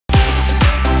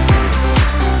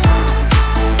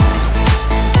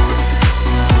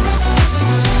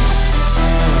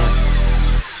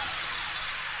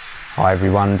Hi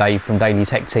everyone, Dave from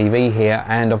DailyTechTV here,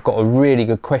 and I've got a really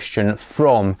good question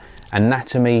from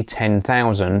Anatomy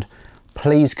 10,000.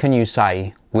 Please can you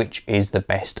say which is the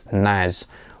best NAS?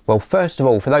 Well, first of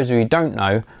all, for those of you who don't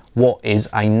know, what is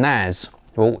a NAS?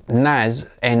 Well, NAS,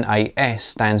 N-A-S,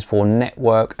 stands for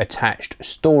Network Attached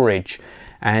Storage,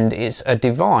 and it's a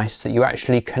device that you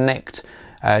actually connect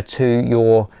to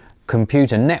your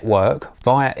computer network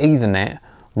via Ethernet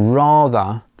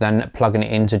rather than plugging it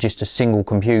into just a single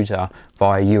computer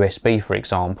via USB, for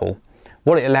example.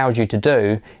 What it allows you to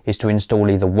do is to install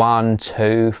either 1,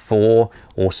 2, 4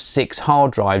 or 6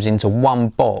 hard drives into one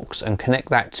box and connect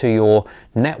that to your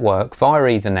network via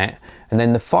Ethernet, and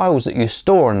then the files that you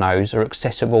store on those are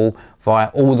accessible via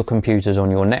all the computers on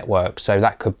your network. So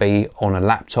that could be on a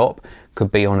laptop,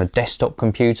 could be on a desktop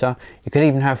computer. You could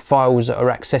even have files that are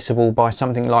accessible by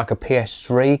something like a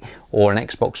PS3 or an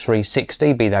Xbox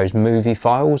 360, be those movie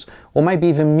files, or maybe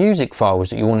even music files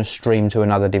that you want to stream to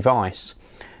another device.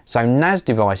 So NAS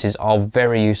devices are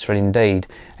very useful indeed,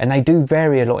 and they do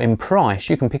vary a lot in price.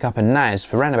 You can pick up a NAS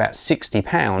for around about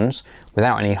 £60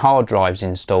 without any hard drives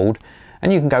installed,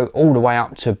 and you can go all the way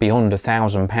up to beyond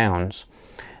 £1,000.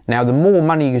 Now, the more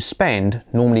money you spend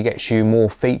normally gets you more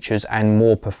features and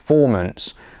more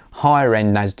performance. Higher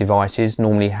end NAS devices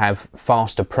normally have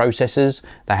faster processors,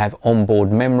 they have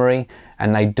onboard memory,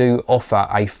 and they do offer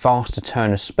a faster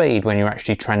turn of speed when you're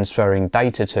actually transferring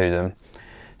data to them.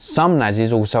 Some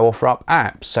NASs also offer up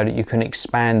apps so that you can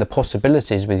expand the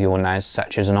possibilities with your NAS,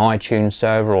 such as an iTunes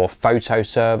server or photo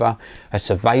server, a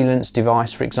surveillance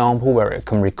device, for example, where it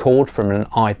can record from an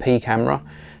IP camera.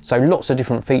 So lots of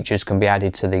different features can be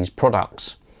added to these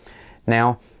products.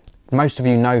 Now, most of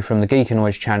you know from the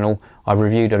Geekanoids channel, I've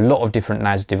reviewed a lot of different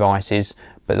NAS devices,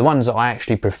 but the ones that I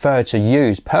actually prefer to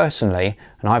use personally,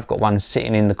 and I've got one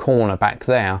sitting in the corner back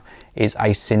there, is a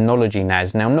Synology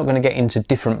NAS. Now, I'm not going to get into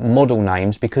different model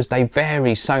names because they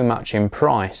vary so much in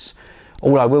price.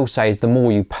 All I will say is the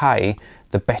more you pay,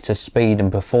 the better speed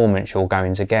and performance you're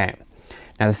going to get.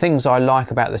 Now, the things I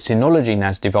like about the Synology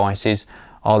NAS devices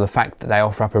are the fact that they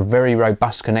offer up a very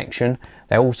robust connection.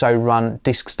 They also run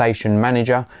DiskStation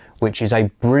Manager, which is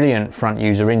a brilliant front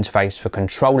user interface for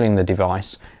controlling the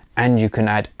device, and you can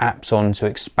add apps on to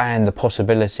expand the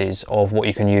possibilities of what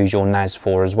you can use your NAS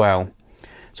for as well.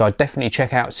 So I'd definitely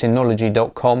check out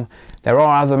Synology.com. There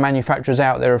are other manufacturers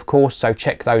out there, of course, so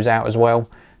check those out as well.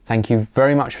 Thank you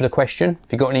very much for the question.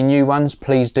 If you've got any new ones,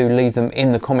 please do leave them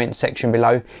in the comments section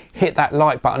below. Hit that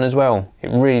like button as well. It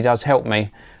really does help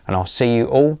me, and I'll see you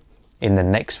all in the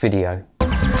next video.